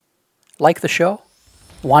Like the show?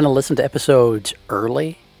 Want to listen to episodes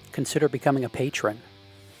early? Consider becoming a patron.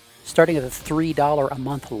 Starting at the $3 a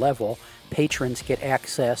month level, patrons get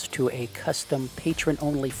access to a custom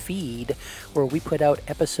patron-only feed where we put out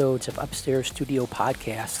episodes of Upstairs Studio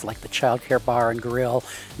podcasts like the Childcare Bar and Grill,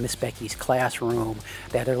 Miss Becky's Classroom,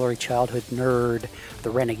 That Early Childhood Nerd,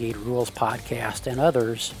 the Renegade Rules podcast, and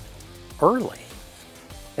others early.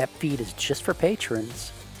 That feed is just for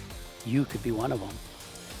patrons. You could be one of them.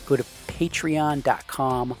 Go to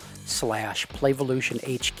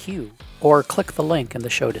patreon.com/PlayvolutionHQ or click the link in the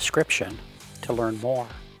show description to learn more.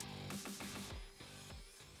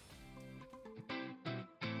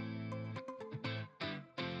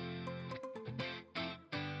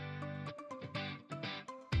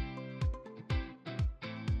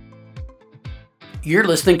 You're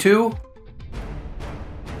listening to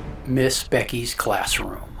Miss Becky's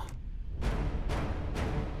Classroom.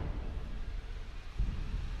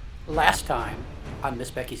 Last time on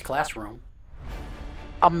Miss Becky's Classroom,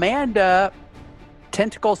 Amanda,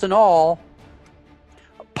 tentacles and all,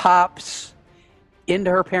 pops into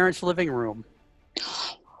her parents' living room.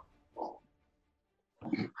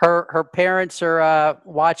 Her parents are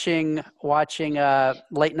watching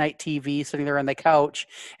late night TV, sitting there on the couch,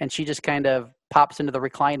 and she just kind of pops into the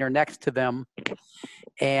recliner next to them,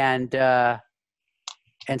 and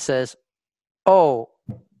says, "Oh,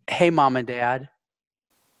 hey, Mom and Dad."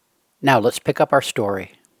 Now let's pick up our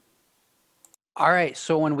story. All right,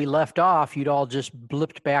 so when we left off, you'd all just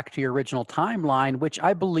blipped back to your original timeline, which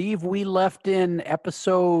I believe we left in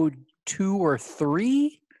episode 2 or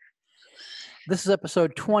 3. This is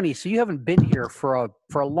episode 20, so you haven't been here for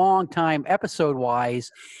a long time,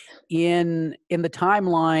 episode-wise. In the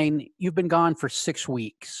timeline, you've been gone for 6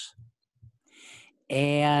 weeks,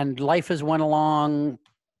 and life has went along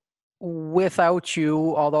without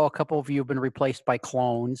you, although a couple of you have been replaced by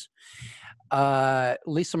clones.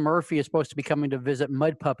 Lisa Murphy is supposed to be coming to visit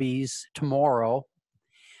Mud Puppies tomorrow.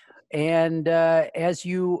 And as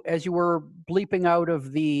you were bleeping out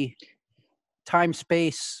of the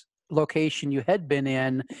time-space location you had been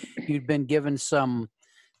in, you'd been given some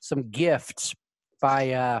gifts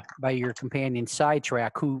by your companion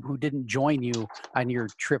Sidetrack, who didn't join you on your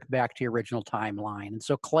trip back to your original timeline. And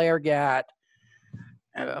so Claire got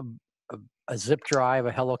a zip drive,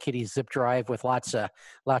 a Hello Kitty zip drive with lots of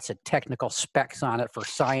technical specs on it for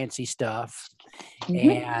sciencey stuff.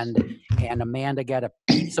 Mm-hmm. And Amanda got a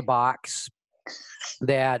pizza box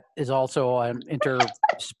that is also an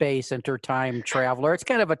intertime traveler. It's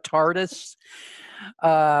kind of a TARDIS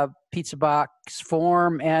pizza box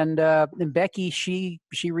form. And Becky, she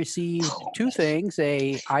received 2 things: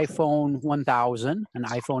 a iPhone 1000, an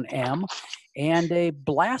iPhone M, and a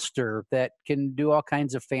blaster that can do all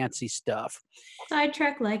kinds of fancy stuff.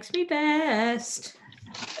 Sidetrack likes me best.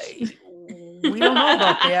 We don't know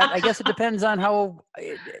about that. I guess it depends on how.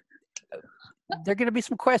 There are going to be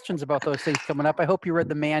some questions about those things coming up. I hope you read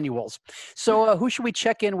the manuals. So who should we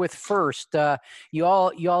check in with first? You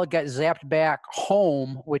all got zapped back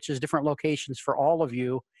home, which is different locations for all of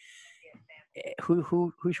you.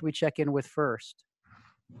 Who should we check in with first?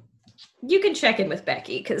 You can check in with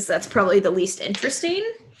Becky because that's probably the least interesting.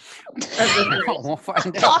 We'll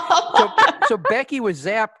find out. So Becky was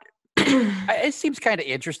zapped. It seems kind of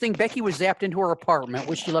interesting. Becky was zapped into her apartment,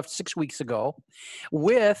 which she left 6 weeks ago,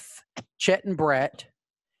 with Chet and Brett.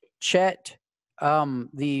 Chet,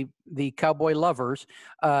 the cowboy lovers.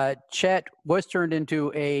 Chet was turned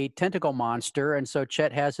into a tentacle monster, and so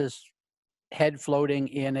Chet has his head floating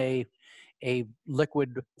in a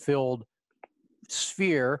liquid-filled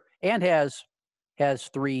sphere and has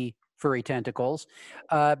 3 furry tentacles.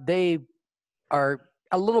 They are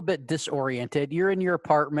a little bit disoriented. You're in your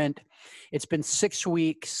apartment. It's been 6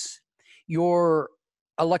 weeks. Your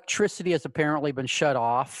electricity has apparently been shut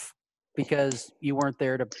off because you weren't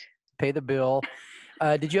there to pay the bill.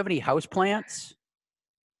 Did you have any houseplants?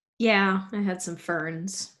 Yeah, I had some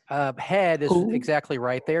ferns. Head is exactly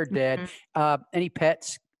right. They're dead. Mm-hmm. Any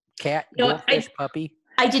pets? Cat, goldfish, puppy?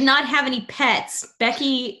 I did not have any pets.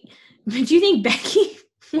 Becky, do you think Becky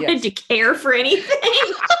wanted to care for anything?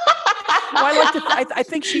 Well, I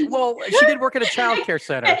think she did work at a child care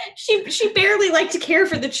center. She barely liked to care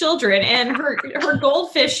for the children, and her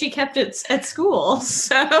goldfish she kept at school.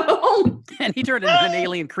 So and he turned into an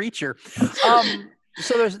alien creature.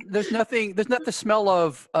 So there's nothing. There's not the smell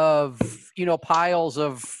of piles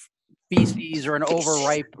of feces or an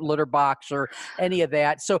overripe litter box or any of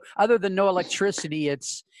that. So other than no electricity,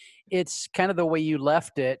 it's kind of the way you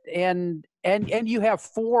left it, and you have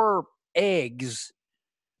 4 eggs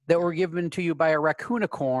that were given to you by a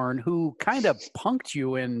raccoonicorn who kind of punked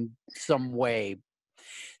you in some way.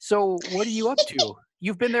 So what are you up to?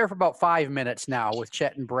 You've been there for about 5 minutes now with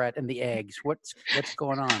Chet and Brett and the eggs. What's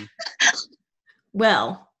going on?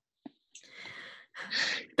 Well,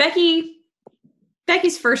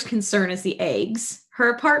 Becky's first concern is the eggs. Her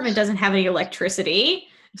apartment doesn't have any electricity,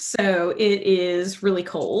 so it is really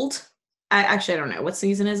cold. I don't know. What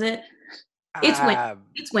season is it? It's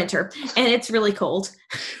winter, and it's really cold.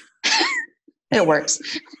 It works.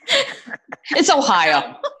 It's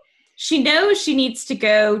Ohio. She knows she needs to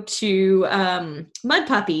go to Mud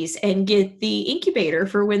Puppies and get the incubator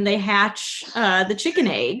for when they hatch the chicken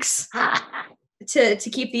eggs to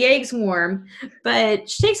keep the eggs warm. But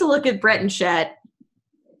she takes a look at Brett and Chet,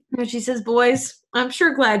 and she says, "Boys, I'm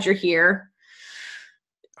sure glad you're here,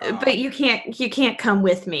 but you can't come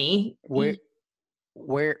with me."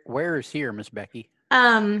 Where is here, Miss Becky?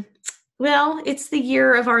 Well, it's the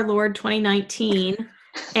year of our Lord 2019,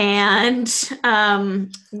 and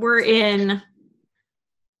we're in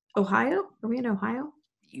Ohio. Are we in Ohio?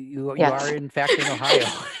 You Yes. are in fact in Ohio.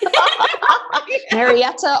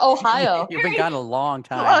 Marietta, Ohio. You've been gone a long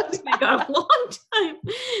time. Oh my God, a long time.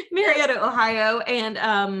 Marietta, Ohio,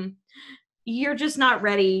 and you're just not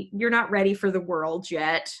ready. You're not ready for the world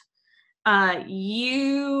yet.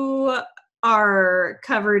 You are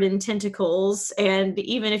covered in tentacles, and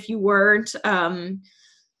even if you weren't,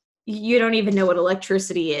 you don't even know what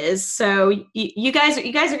electricity is. So you guys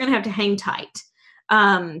are gonna have to hang tight.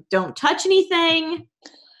 Don't touch anything.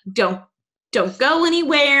 Don't go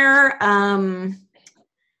anywhere.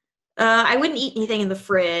 I wouldn't eat anything in the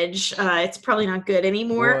fridge. It's probably not good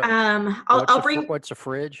anymore. I'll bring. What's a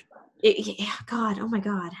fridge? Yeah, God, oh my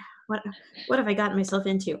God, what have I gotten myself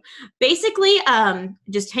into? Basically,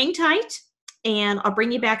 just hang tight, and I'll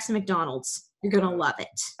bring you back some McDonald's. You're gonna love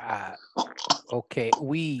it. Okay,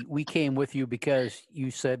 we came with you because you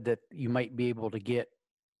said that you might be able to get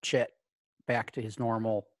Chet back to his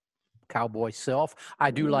normal cowboy self.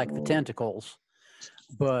 I do like the tentacles,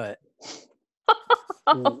 but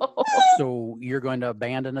so you're going to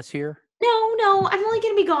abandon us here? No, I'm only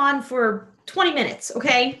gonna be gone for 20 minutes.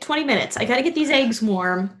 Okay, 20 minutes. I gotta get these eggs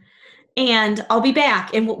warm, and I'll be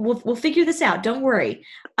back, and we'll figure this out. Don't worry.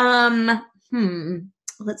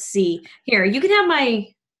 Let's see. Here, you can have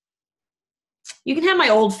my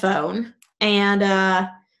old phone, and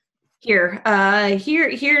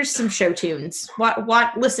here's some show tunes.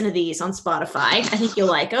 What? Listen to these on Spotify. I think you'll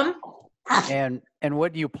like them. And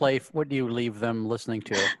what do you play? What do you leave them listening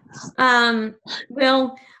to?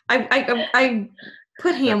 Well, I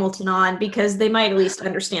put Hamilton on because they might at least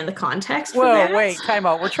understand the context. For Whoa, that. wait, time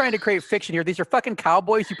out. We're trying to create fiction here. These are fucking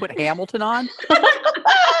cowboys. You put Hamilton on?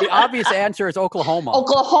 The obvious answer is Oklahoma.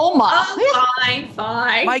 Oklahoma. Oh,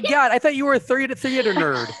 fine. My God, I thought you were a theater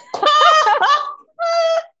nerd.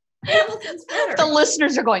 Hamilton's better. The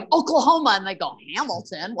listeners are going, Oklahoma, and they go,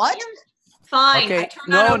 Hamilton, what? Fine. Okay, I turn on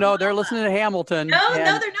no, Oklahoma. they're listening to Hamilton. No, they're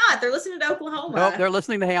not. They're listening to Oklahoma. Nope, they're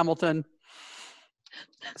listening to Hamilton.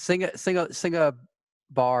 Sing a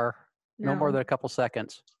bar. No more than a couple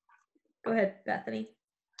seconds. Go ahead, Bethany.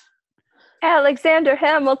 Alexander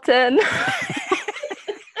Hamilton.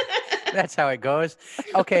 That's how it goes.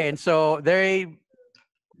 Okay, and so they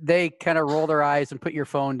kind of roll their eyes and put your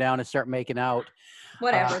phone down and start making out.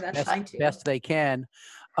 Whatever, that's fine too. Best they can.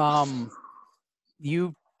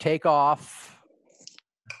 You take off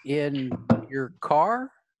in your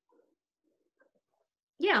car.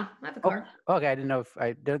 Yeah, I have a car. Okay, I didn't know if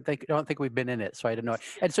I don't think we've been in it, so I didn't know.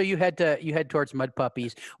 And so you head towards Mud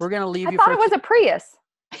Puppies. We're gonna leave I you. thought it was a Prius.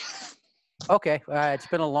 Okay, it's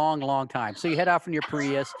been a long time. So you head off in your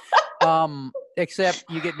Prius, except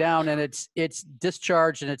you get down and it's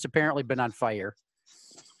discharged and it's apparently been on fire.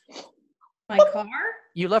 My car?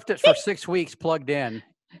 You left it for 6 weeks plugged in.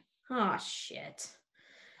 Oh shit.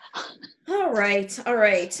 All right.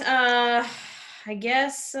 I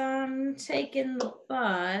guess I'm taking the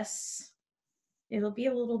bus. It'll be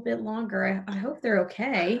a little bit longer. I hope they're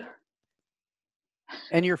okay.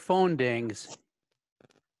 And your phone dings.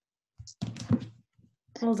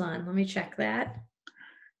 Hold on, let me check that.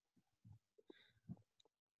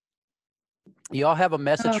 You all have a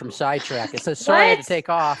message from Sidetrack. It says, "Sorry, I had to What? take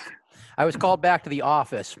off. I was called back to the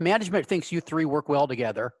office. Management thinks you three work well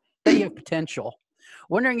together. That you have potential.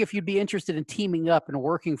 Wondering if you'd be interested in teaming up and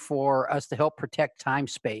working for us to help protect time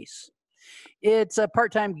space. It's a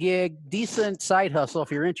part-time gig, decent side hustle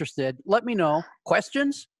if you're interested. Let me know.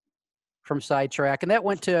 Questions?" From Sidetrack. And that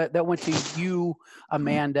went to you,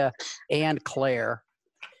 Amanda, and Claire.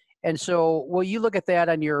 And so, well, you look at that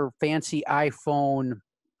on your fancy iPhone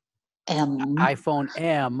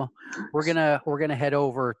M. We're gonna head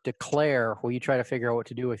over to Claire, where you try to figure out what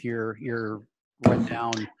to do with your run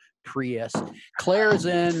down Prius. Claire's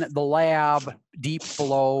in the lab deep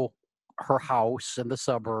below her house in the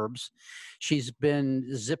suburbs. She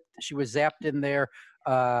was zapped in there.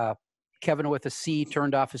 Kevin with a C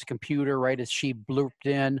turned off his computer right as she blooped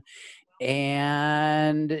in.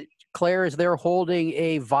 And Claire is there holding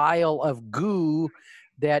a vial of goo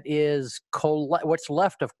that is what's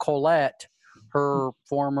left of Colette, her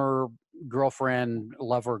former girlfriend,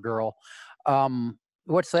 lover girl.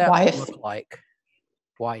 What's that Wife. look like?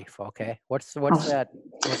 Wife, okay. What's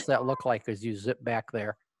that look like as you zip back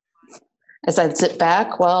there? As I zip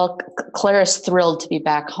back, well, Claire is thrilled to be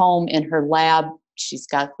back home in her lab. She's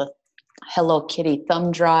got the Hello Kitty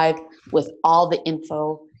thumb drive with all the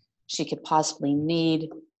info she could possibly need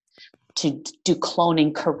to do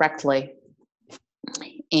cloning correctly.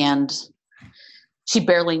 And she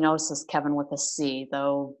barely notices Kevin with a C,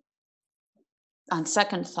 though on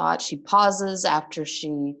second thought, she pauses after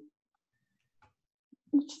she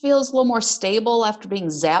feels a little more stable after being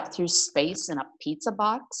zapped through space in a pizza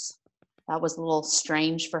box. That was a little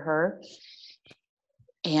strange for her.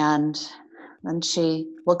 And then she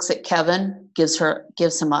looks at Kevin, gives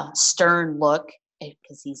him a stern look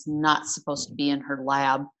because he's not supposed to be in her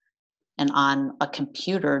lab and on a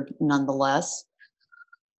computer nonetheless.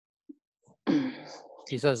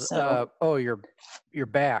 He says, "Oh, you're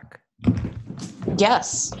back."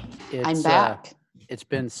 Yes, I'm back. It's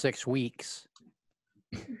been 6 weeks.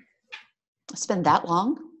 It's been that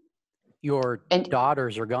long? Your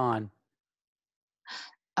daughters are gone.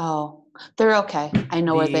 Oh, they're okay. I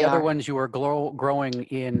know where they are. The other ones you were growing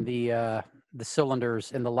in the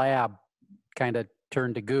cylinders in the lab kind of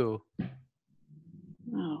turned to goo.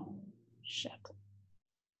 Oh, shit.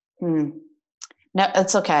 No,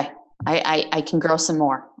 it's okay. I can grow some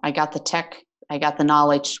more. I got the tech. I got the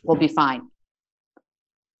knowledge. We'll be fine.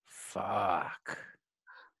 Fuck.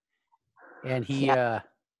 And he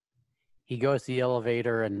goes to the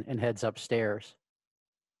elevator and heads upstairs.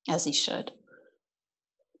 As he should.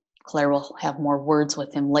 Claire will have more words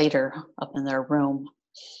with him later up in their room.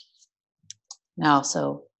 Now,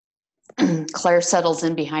 so Claire settles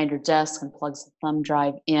in behind her desk and plugs the thumb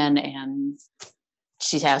drive in, and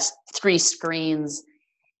she has 3 screens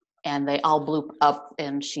and they all bloop up,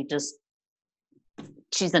 and she's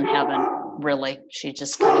in heaven, really. She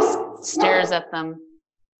just kind of stares at them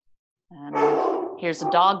and hears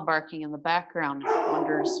a dog barking in the background and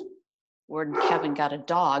wonders where Kevin got a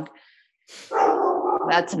dog.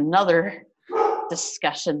 That's another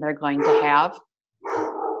discussion they're going to have.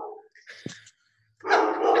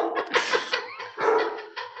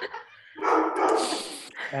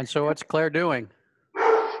 And so what's Claire doing?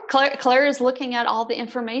 Claire is looking at all the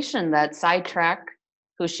information that Sidetrack,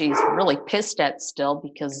 who she's really pissed at still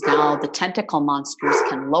because now the tentacle monsters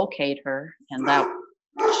can locate her, and that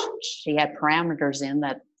she had parameters in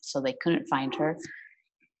that so they couldn't find her.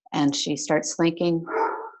 And she starts thinking,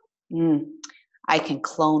 I can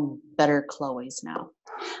clone better Chloe's now.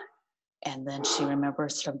 And then she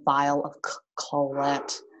remembers the vial of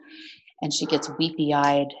Colette, and she gets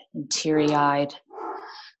weepy-eyed and teary-eyed,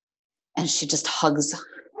 and she just hugs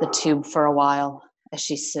the tube for a while as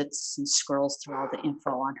she sits and scrolls through all the info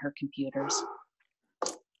on her computers.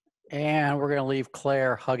 And we're going to leave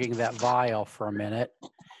Claire hugging that vial for a minute.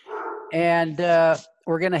 And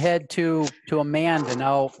we're going to head to Amanda.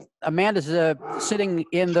 Now, Amanda's sitting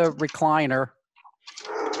in the recliner.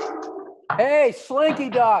 Hey, Slinky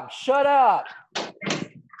Dog, shut up.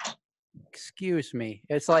 Excuse me.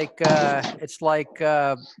 It's like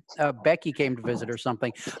Becky came to visit or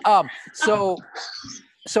something.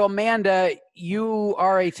 So Amanda, you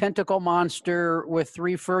are a tentacle monster with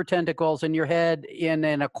 3 fur tentacles in your head in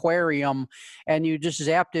an aquarium, and you just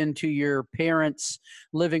zapped into your parents'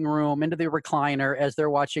 living room, into the recliner as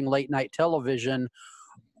they're watching late night television.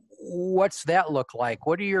 What's that look like?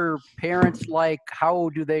 What are your parents like? How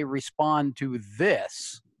do they respond to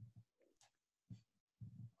this?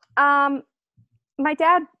 My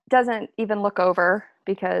dad doesn't even look over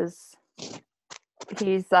because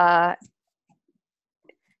he's got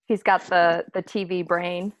the TV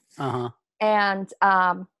brain. Uh-huh. And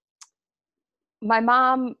my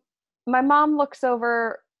mom looks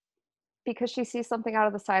over because she sees something out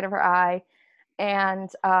of the side of her eye,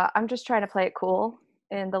 and I'm just trying to play it cool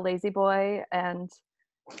in the lazy boy and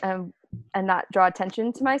not draw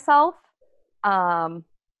attention to myself. But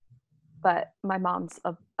my mom's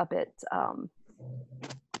a bit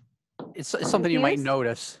it's something you might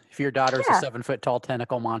notice if your daughter's a 7-foot tall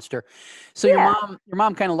tentacle monster. So Yeah. your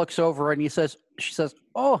mom kind of looks over and she says,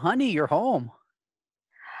 "Oh, honey, you're home.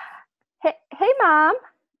 Hey, Mom.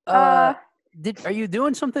 Are you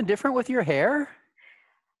doing something different with your hair?"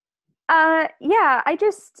 Yeah, I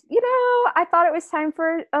just, I thought it was time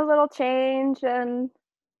for a little change, and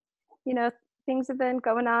you know, things have been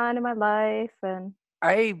going on in my life, and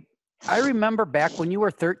I I remember back when you were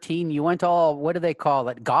 13, you went all, what do they call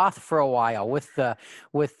it, goth for a while with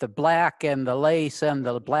the black and the lace and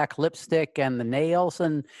the black lipstick and the nails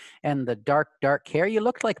and the dark hair. You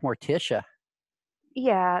looked like Morticia.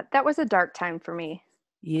 yeah, that was a dark time for me.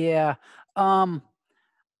 Yeah. Um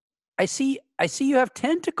I see you have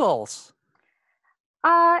tentacles.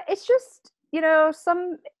 It's just,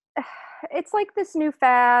 some it's like this new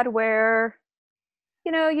fad where,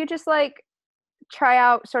 you just like try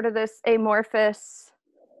out sort of this amorphous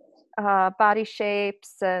body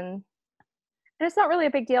shapes, and it's not really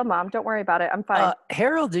a big deal, Mom. Don't worry about it. I'm fine.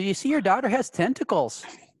 Harold, did you see your daughter has tentacles?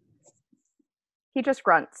 He just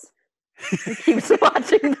grunts. He keeps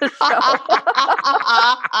watching the show.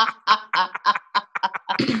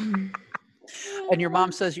 And your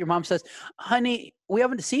mom says, "Honey, we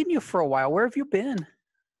haven't seen you for a while. Where have you been?"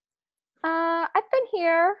 I've been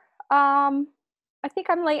here. I think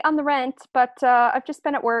I'm late on the rent, but I've just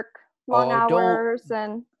been at work, long Oh, hours,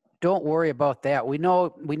 and don't worry about that. We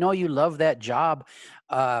know you love that job.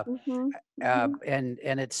 Uh, mhm, mhm.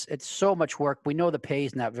 and it's so much work. We know the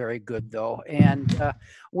pay's not very good though, and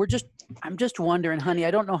I'm just wondering, honey.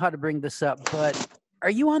 I don't know how to bring this up, but are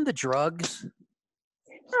you on the drugs?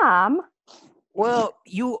 Mom, Well,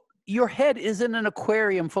 your head is in an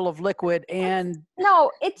aquarium full of liquid, and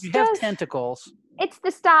no, it's you have just tentacles. it's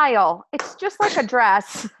the style. It's just like a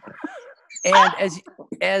dress. And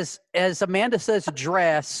as Amanda says,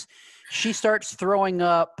 dress, she starts throwing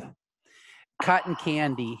up cotton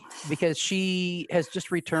candy because she has just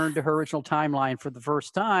returned to her original timeline for the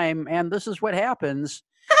first time, and this is what happens.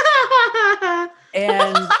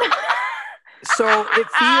 And so it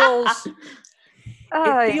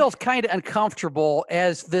Ay. feels kind of uncomfortable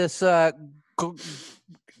as this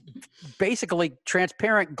basically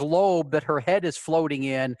transparent globe that her head is floating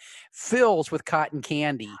in fills with cotton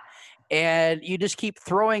candy, and you just keep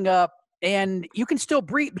throwing up, and you can still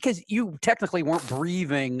breathe because you technically weren't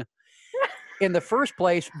breathing in the first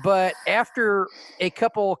place, but after a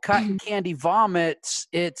couple cotton candy vomits,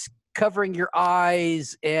 it's covering your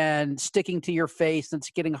eyes and sticking to your face, and it's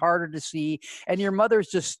getting harder to see, and your mother's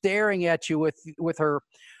just staring at you with her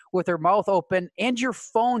mouth open, and your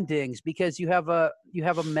phone dings because you have a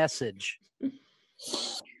message.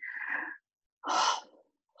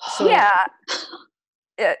 So, Yeah.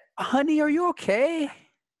 honey, are you okay?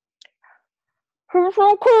 It's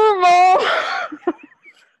okay, Mom.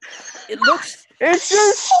 It looks It's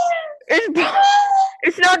just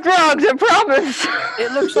it's not drugs, I promise.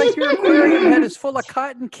 it looks like your aquarium head is full of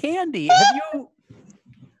cotton candy.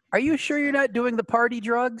 Are you sure you're not doing the party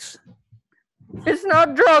drugs? It's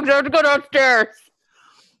not drugs. I have to go downstairs.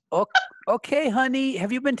 Okay, honey.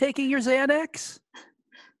 Have you been taking your Xanax?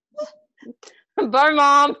 Bye,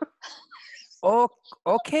 Mom. Oh,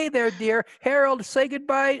 okay there, dear. Harold, say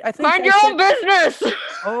goodbye. I think Mind I your own said- business.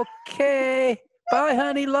 Okay. Bye,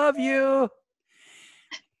 honey. Love you.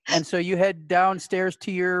 And so you head downstairs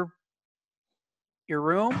to your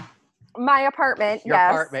room? My apartment, Your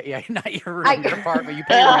yes. apartment. Yeah, not your room, your apartment. You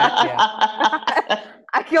pay rent, yeah.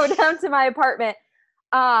 I go down to my apartment.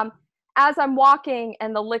 As I'm walking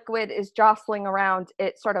and the liquid is jostling around,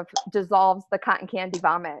 it sort of dissolves the cotton candy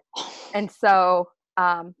vomit. And so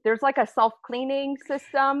there's like a self-cleaning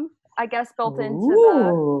system, I guess, built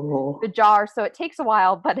into the jar. So it takes a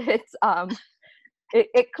while, but it's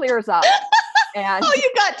it clears up. And Oh,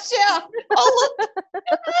 you got Jeff. Oh, look.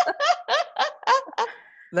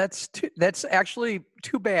 That's actually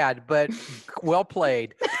too bad, but well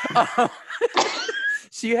played.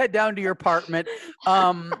 So you head down to your apartment.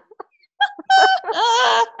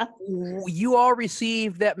 You all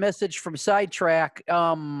received that message from Sidetrack.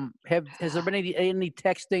 Has there been any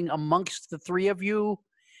texting amongst the three of you,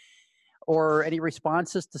 or any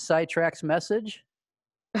responses to Sidetrack's message?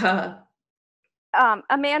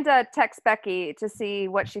 Amanda texts Becky to see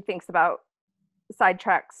what she thinks about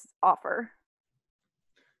Sidetrack's offer.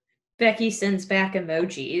 Becky sends back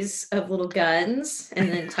emojis of little guns and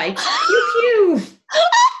then types pew pew.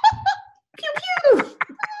 Pew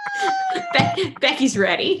pew. Becky's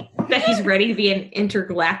ready. Becky's ready to be an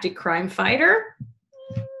intergalactic crime fighter.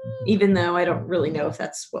 Even though I don't really know if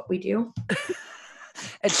that's what we do.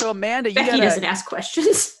 And so Amanda, Becky doesn't ask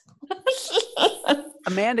questions.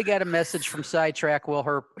 Amanda got a message from Sidetrack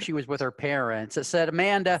while she was with her parents. It said,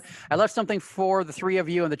 "Amanda, I left something for the three of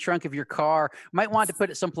you in the trunk of your car. Might want to put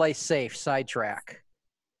it someplace safe. Sidetrack."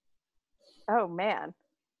 Oh man.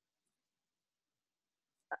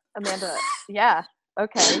 Amanda, yeah,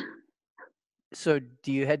 okay. So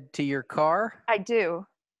do you head to your car? I do.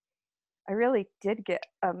 I really did get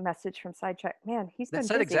a message from Sidetrack. Man, he's That been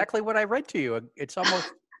said busy. exactly what I read to you. It's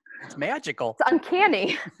almost, it's magical. It's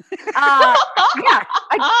uncanny.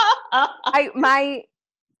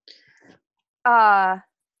 Yeah,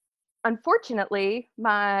 unfortunately,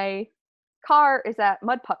 my car is at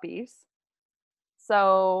Mud Puppies,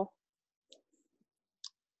 so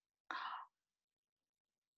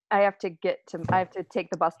I have to take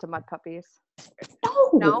the bus to Mud Puppies.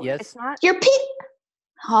 No, Yes. it's not. Your pizza.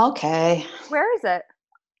 Okay. Where is it?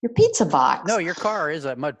 Your pizza box. No, your car is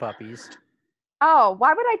at Mud Puppies. Oh,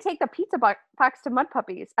 why would I take the pizza box to Mud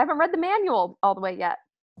Puppies? I haven't read the manual all the way yet.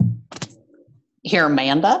 Here,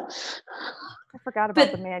 Amanda. I forgot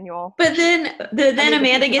about the manual. But then need the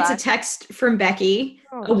Amanda pizza gets a box. text from Becky,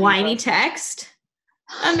 Oh, a whiny Jesus. text.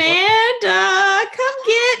 Amanda, come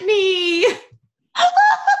get me.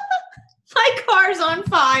 My car's on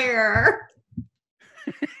fire.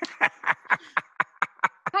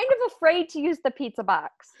 Kind of afraid to use the pizza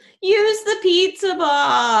box. Use the pizza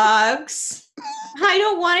box. I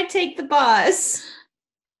don't want to take the bus.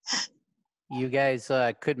 You guys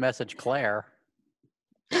could message Claire.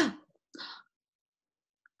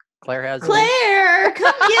 Claire has Claire,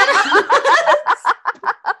 come get us.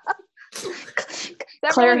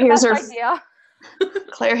 That's Claire, really the here's best her- idea.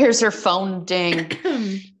 Claire hears her phone ding.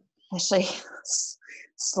 Ashley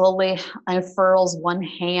slowly unfurls one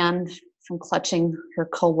hand from clutching her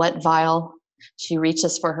Colette vial. She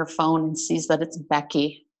reaches for her phone and sees that it's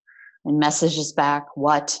Becky and messages back,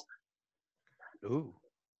 "What?" Ooh.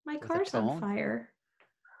 My With a car's on tone? fire.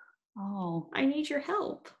 Oh, I need your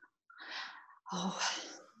help. oh,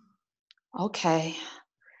 okay.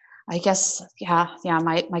 I guess, yeah.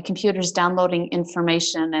 My computer's downloading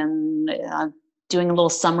information and doing a little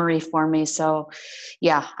summary for me. So,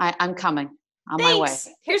 yeah, I'm coming on my way. Thanks.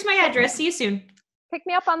 Here's my address. See you soon. Pick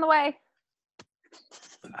me up on the way.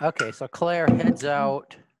 Okay, so Claire heads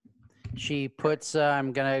out. She puts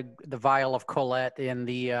the vial of Colette in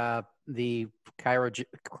the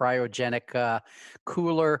cryogenic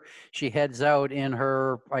cooler. She heads out in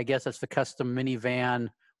her, I guess it's the custom minivan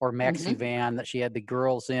or maxi van that she had the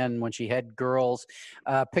girls in when she had girls.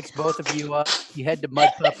 Picks both of you up. You head to Mud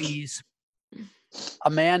Puppies.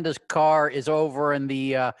 Amanda's car is over in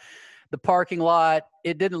the parking lot.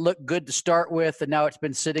 It didn't look good to start with, and now it's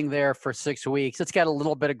been sitting there for 6 weeks. It's got a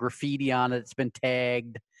little bit of graffiti on it. It's been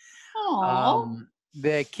tagged. Oh,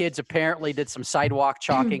 The kids apparently did some sidewalk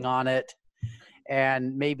chalking on it,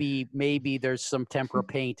 and maybe there's some tempera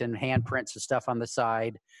paint and handprints and stuff on the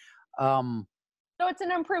side. So it's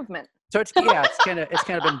an improvement. So it's kind of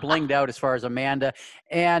been blinged out as far as Amanda.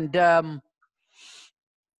 And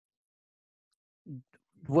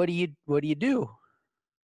what do you do?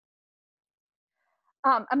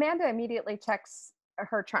 Amanda immediately checks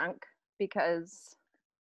her trunk because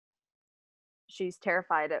she's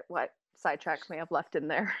terrified at what Sidetrack may have left in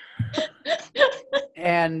there.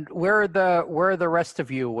 And where are the rest of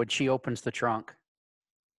you when she opens the trunk?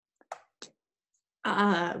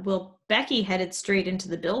 Well, Becky headed straight into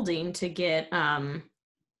the building to get the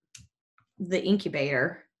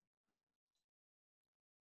incubator.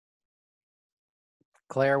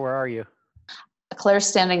 Claire, where are you? Claire's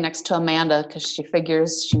standing next to Amanda because she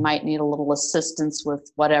figures she might need a little assistance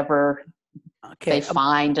with whatever Okay, they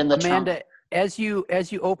find in the Amanda, trunk. as you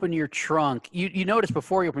open your trunk, you notice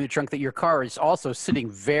before you open your trunk that your car is also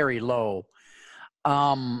sitting very low.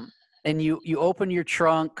 And you open your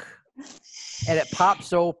trunk and it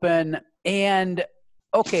pops open, and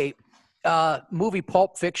okay, movie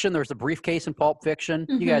Pulp Fiction, there's a briefcase in Pulp Fiction.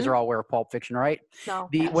 You guys are all aware of Pulp Fiction, right? No.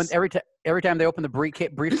 When every time they open the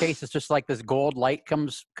briefcase, it's just like this gold light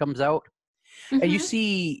comes out. And you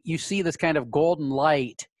see this kind of golden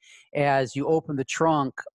light as you open the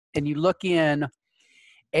trunk, and you look in,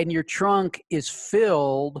 and your trunk is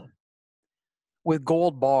filled with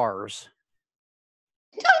gold bars.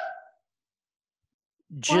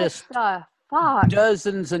 Just What the fuck?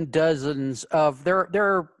 dozens and dozens of,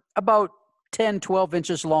 they're about 10, 12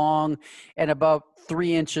 inches long and about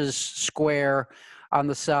 3 inches square on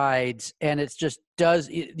the sides, and it's just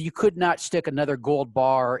you could not stick another gold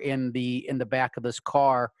bar in the back of this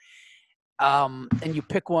car. And you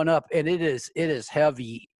pick one up, and it is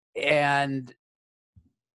heavy, and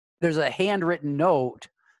there's a handwritten note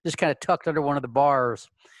just kind of tucked under one of the bars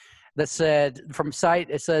that said,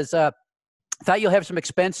 it says, thought you'll have some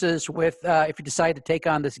expenses with if you decide to take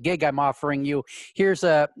on this gig I'm offering you. Here's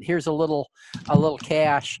a little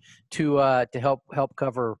cash to help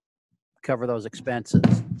cover those expenses.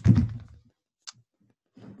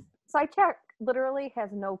 Sidetrack literally has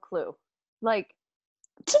no clue. Like,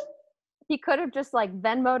 He could have just like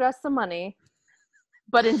Venmo'd us some money,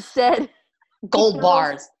 but instead Gold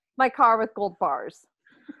bars. my car with gold bars.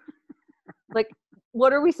 Like,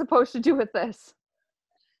 what are we supposed to do with this?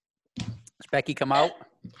 Does Becky come out?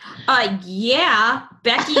 Yeah.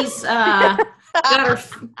 Becky's got her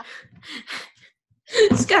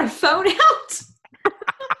she's got her phone out.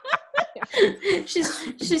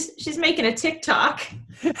 she's making a TikTok.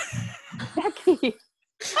 Becky,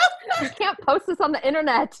 you can't post this on the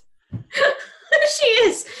internet. She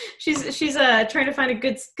is. She's trying to find a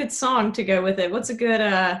good song to go with it. What's a good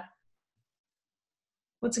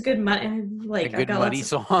money like A good money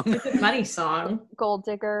song. A good money song. Gold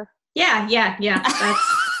digger. Yeah.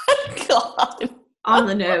 That's God. on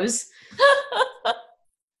the nose.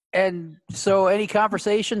 And so, any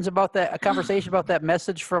conversations about that? A conversation about that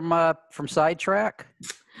message from Sidetrack?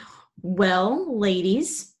 Well,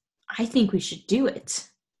 ladies, I think we should do it.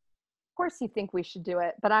 Of course you think we should do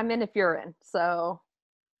it, but I'm in if you're in. So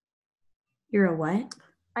You're a what?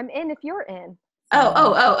 I'm in if you're in.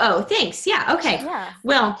 Oh, thanks. Yeah, okay. Yeah.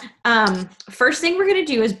 Well, first thing we're going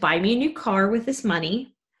to do is buy me a new car with this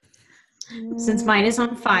money, since mine is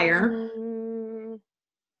on fire,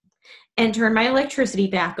 and turn my electricity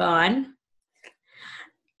back on.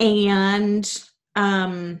 And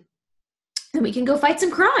then we can go fight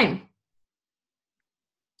some crime.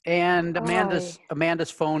 And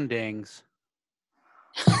Amanda's phone dings.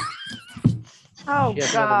 Oh, She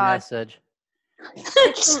has another God. message.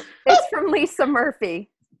 It's from Lisa Murphy.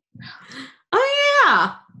 Oh,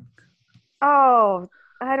 yeah. Oh,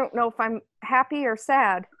 I don't know if I'm happy or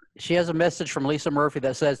sad. She has a message from Lisa Murphy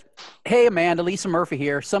that says, "Hey, Amanda, Lisa Murphy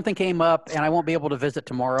here. Something came up and I won't be able to visit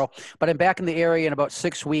tomorrow, but I'm back in the area in about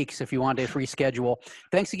 6 weeks if you want to reschedule.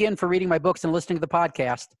 Thanks again for reading my books and listening to the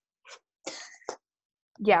podcast."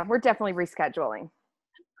 Yeah, we're definitely rescheduling.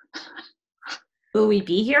 Will we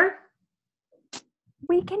be here?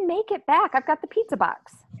 We can make it back. I've got the pizza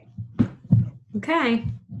box. Okay.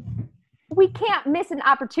 We can't miss an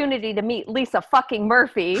opportunity to meet Lisa fucking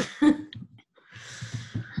Murphy.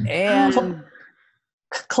 And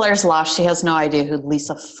Claire's lost. She has no idea who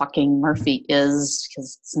Lisa fucking Murphy is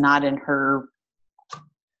because it's not in her.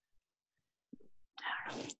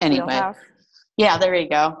 Anyway, Wheelhouse. yeah, there you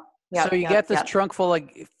go. Yep, so you yep, get this yep. trunk full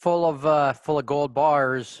of gold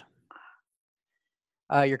bars.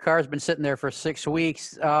 Your car's been sitting there for 6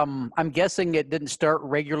 weeks. I'm guessing it didn't start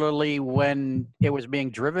regularly when it was being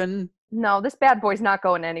driven. No, this bad boy's not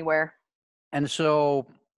going anywhere. And so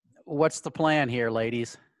what's the plan here,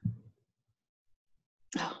 ladies?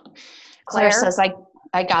 Claire Claire? says,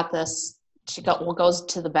 I got this. She goes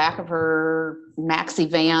to the back of her maxi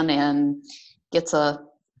van and gets a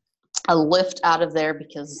lift out of there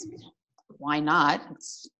because why not?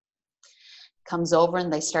 Comes over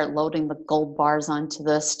and they start loading the gold bars onto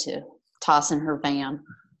this to toss in her van.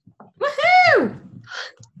 Woohoo!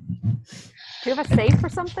 Do you have a safe or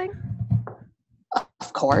something?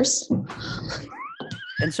 Of course.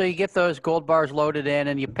 And so you get those gold bars loaded in,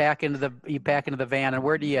 and you pack into the van. And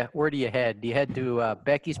where do you head? Do you head to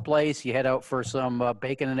Becky's place? You head out for some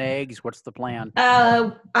bacon and eggs? What's the plan?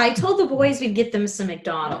 I told the boys we'd get them some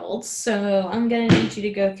McDonald's, so I'm gonna need you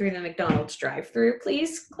to go through the McDonald's drive-through,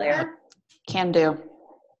 please, Claire. Can do.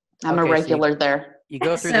 I'm Okay, a so regular there. You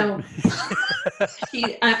go through So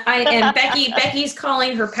and Becky's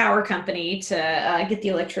calling her power company to get the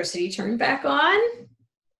electricity turned back on.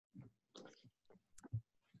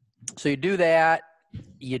 So you do that.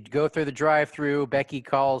 You go through the drive-through. Becky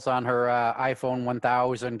calls on her iPhone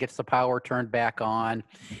 1000, gets the power turned back on.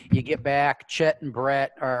 You get back. Chet and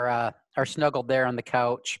Brett are snuggled there on the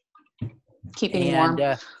couch. Keeping warm.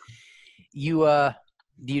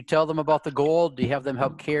 Do you tell them about the gold? Do you have them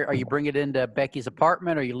help care? Are you bringing it into Becky's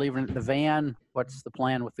apartment? Or are you leaving it in the van? What's the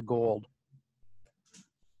plan with the gold?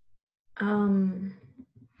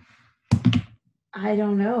 I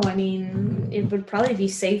don't know. I mean, it would probably be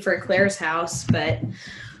safer at Claire's house, but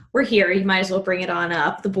we're here. You might as well bring it on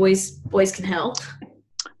up. The boys can help.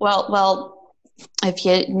 Well, if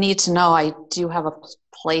you need to know, I do have a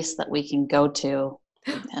place that we can go to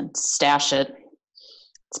and stash it.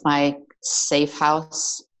 It's my safe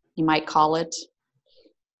house, you might call it.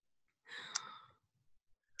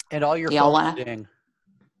 And all your Y'all phones wanna- ding.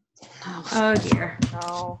 Oh dear.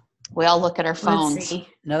 No. We all look at our Let's phones. see.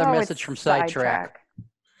 Another Oh, message it's from Sidetrack.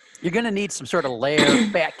 You're going to need some sort of lair,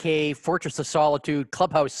 bat cave, fortress of solitude,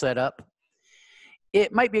 clubhouse setup.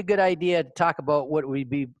 It might be a good idea to talk about what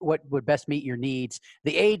would best meet your needs.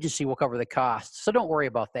 The agency will cover the costs, so don't worry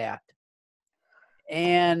about that.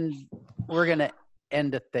 And we're going to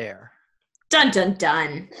end it there. Dun dun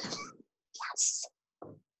dun. Yes.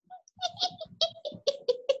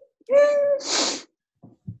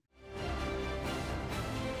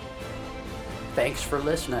 Thanks for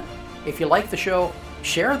listening. If you like the show,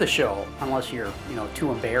 share the show, unless you're,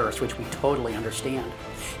 too embarrassed, which we totally understand.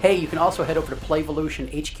 Hey, you can also head over to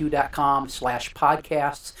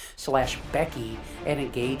playvolutionhq.com/podcasts/Becky and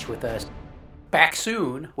engage with us. Back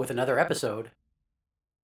soon with another episode.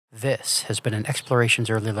 This has been an Explorations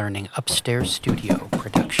Early Learning Upstairs Studio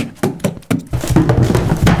production.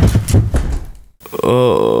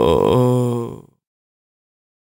 Oh.